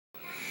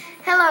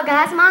Hello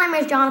guys, my name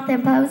is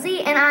Jonathan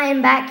Posey and I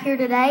am back here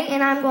today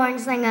and I'm going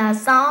to sing a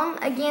song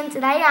again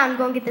today. I'm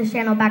going to get this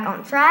channel back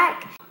on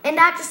track. And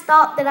I just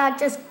thought that I'd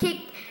just kick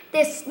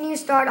this new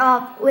start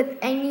off with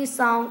a new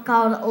song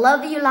called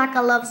Love You Like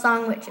a Love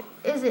Song, which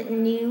isn't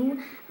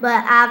new,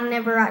 but I've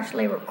never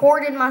actually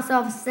recorded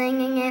myself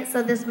singing it,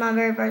 so this is my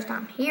very first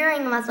time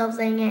hearing myself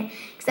sing it,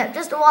 except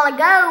just a while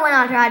ago when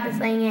I tried to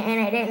sing it and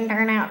it didn't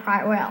turn out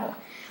quite well.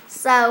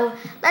 So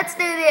let's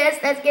do this.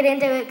 Let's get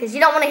into it because you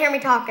don't want to hear me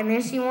talking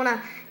this. You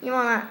wanna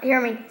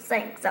hear me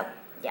sing. So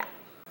yeah.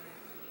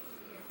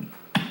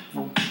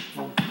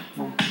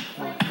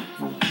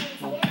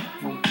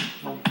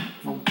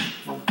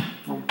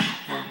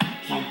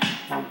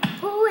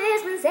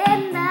 Whispers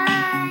at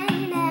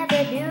night,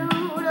 every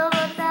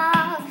beautiful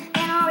thought,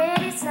 and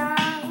already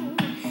sung.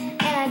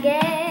 And I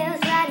guess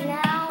right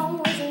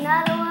now is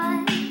another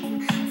one.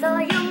 So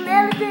your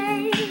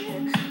melody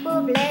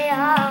will play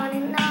on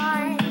and on.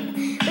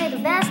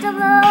 Best of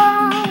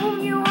all,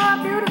 you are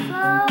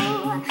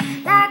beautiful,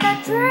 like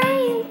a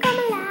dream come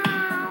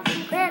alive,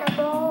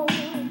 incredible,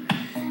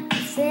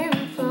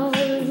 sinful,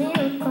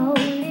 miracle,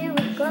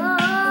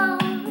 miracle.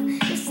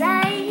 You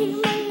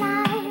saved my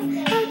life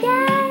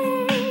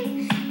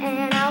again,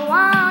 and I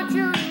want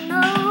you to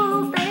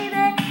know,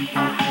 baby, I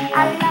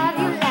love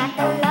you like a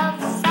love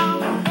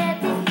song,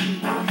 baby.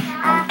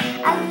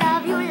 I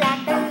love you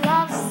like a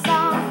love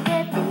song,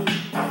 baby.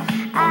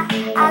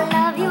 I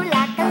love you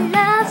like a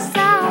love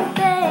song.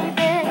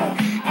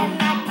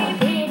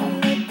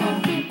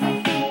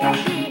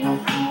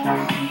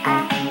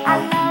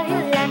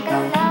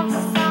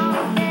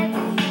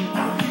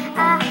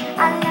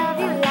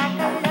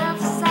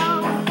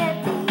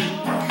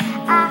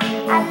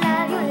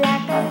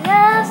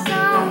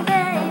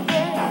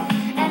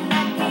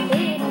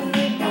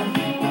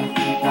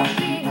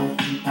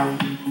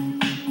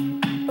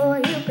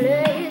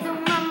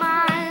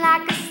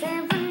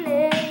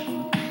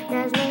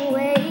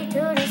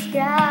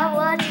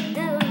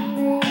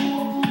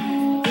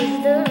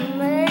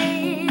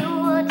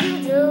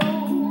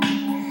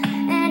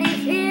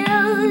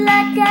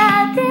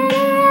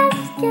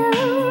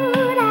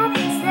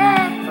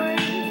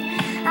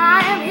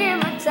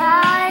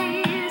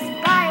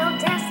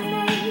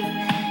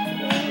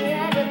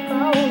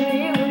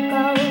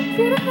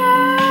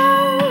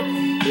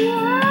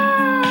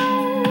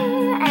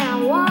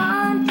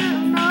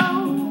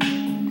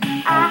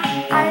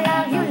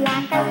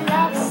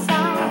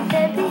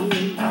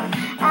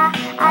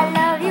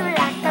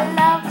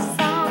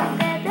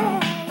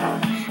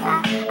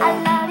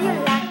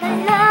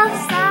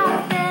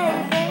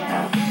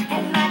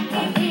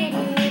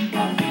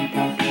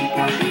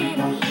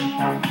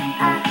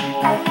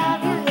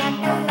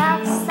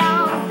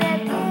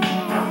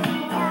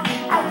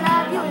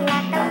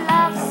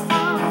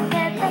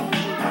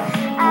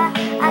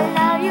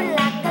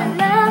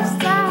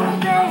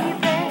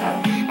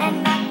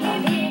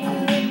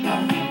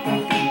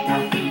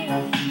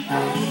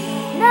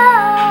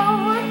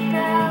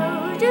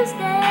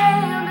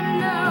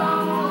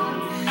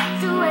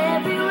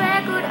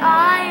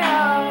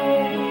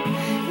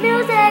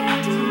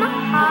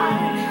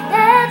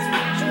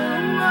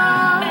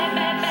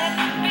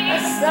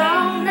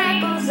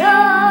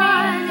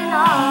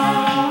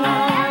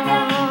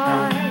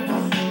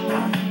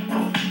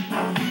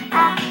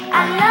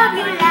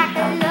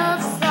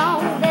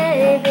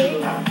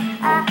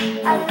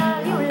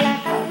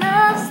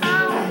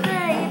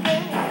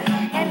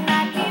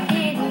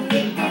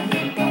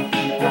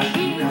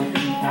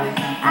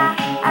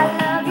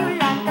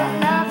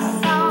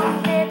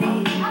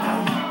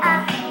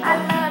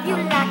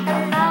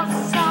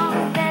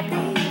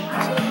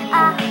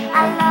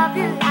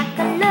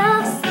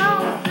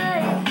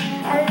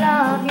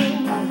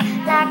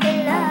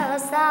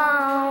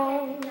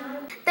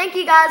 Thank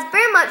you guys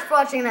very much for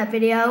watching that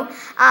video.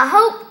 I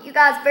hope you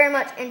guys very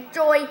much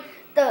enjoy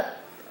the,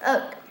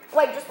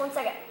 wait just one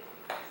second.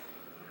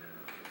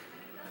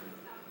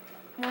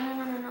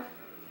 No.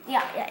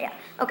 Yeah.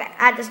 Okay,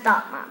 I had to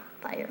stop my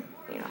fire,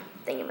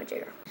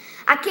 thingamajigger.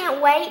 I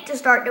can't wait to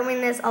start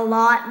doing this a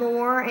lot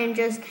more and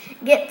just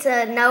get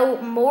to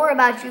know more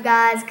about you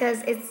guys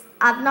because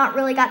I've not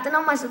really got to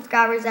know my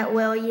subscribers that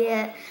well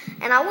yet,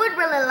 and I would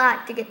really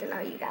like to get to know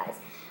you guys.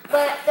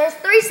 But there's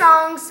 3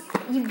 songs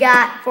you've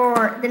got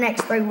for the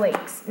next 3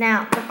 weeks.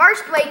 Now, the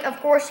first week, of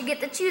course, you get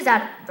to choose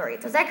out of 3.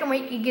 The second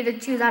week, you get to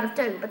choose out of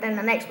 2. But then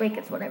the next week,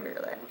 it's whatever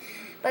you're letting.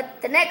 But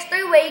the next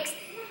 3 weeks,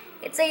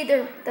 it's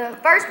either the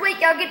first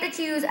week, y'all get to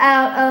choose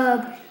out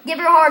of Give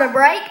Your Heart a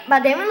Break by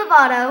Demi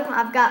Lovato.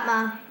 I've got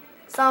my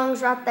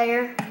songs right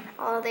there,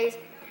 all of these.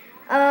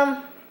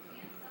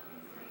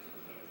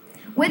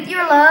 With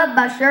Your Love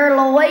by Cher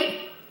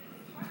Lloyd.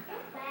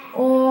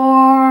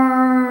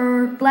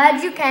 Or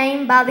Glad You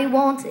Came by The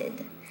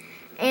Wanted.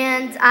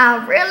 And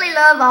I really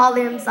love all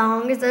them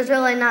songs. There's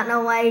really not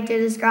no way to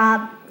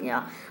describe,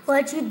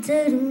 what you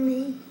do to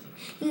me.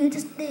 You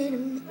just did to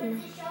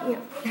me.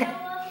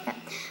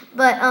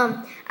 But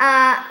I'm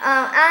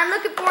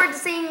looking forward to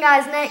seeing you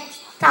guys next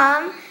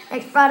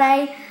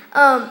Friday.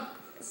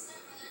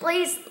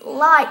 please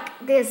like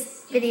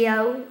this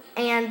video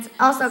and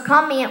also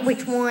comment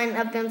which one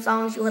of them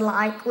songs you would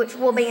like, which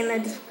will be in the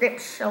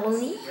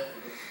description.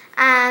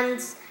 And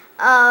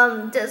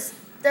just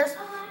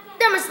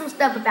tell me some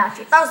stuff about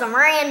you. Throw some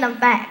random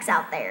facts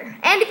out there.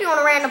 And if you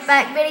want a random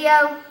fact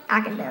video,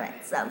 I can do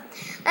it. So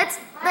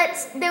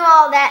let's do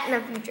all that in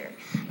the future.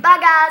 Bye,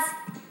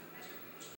 guys.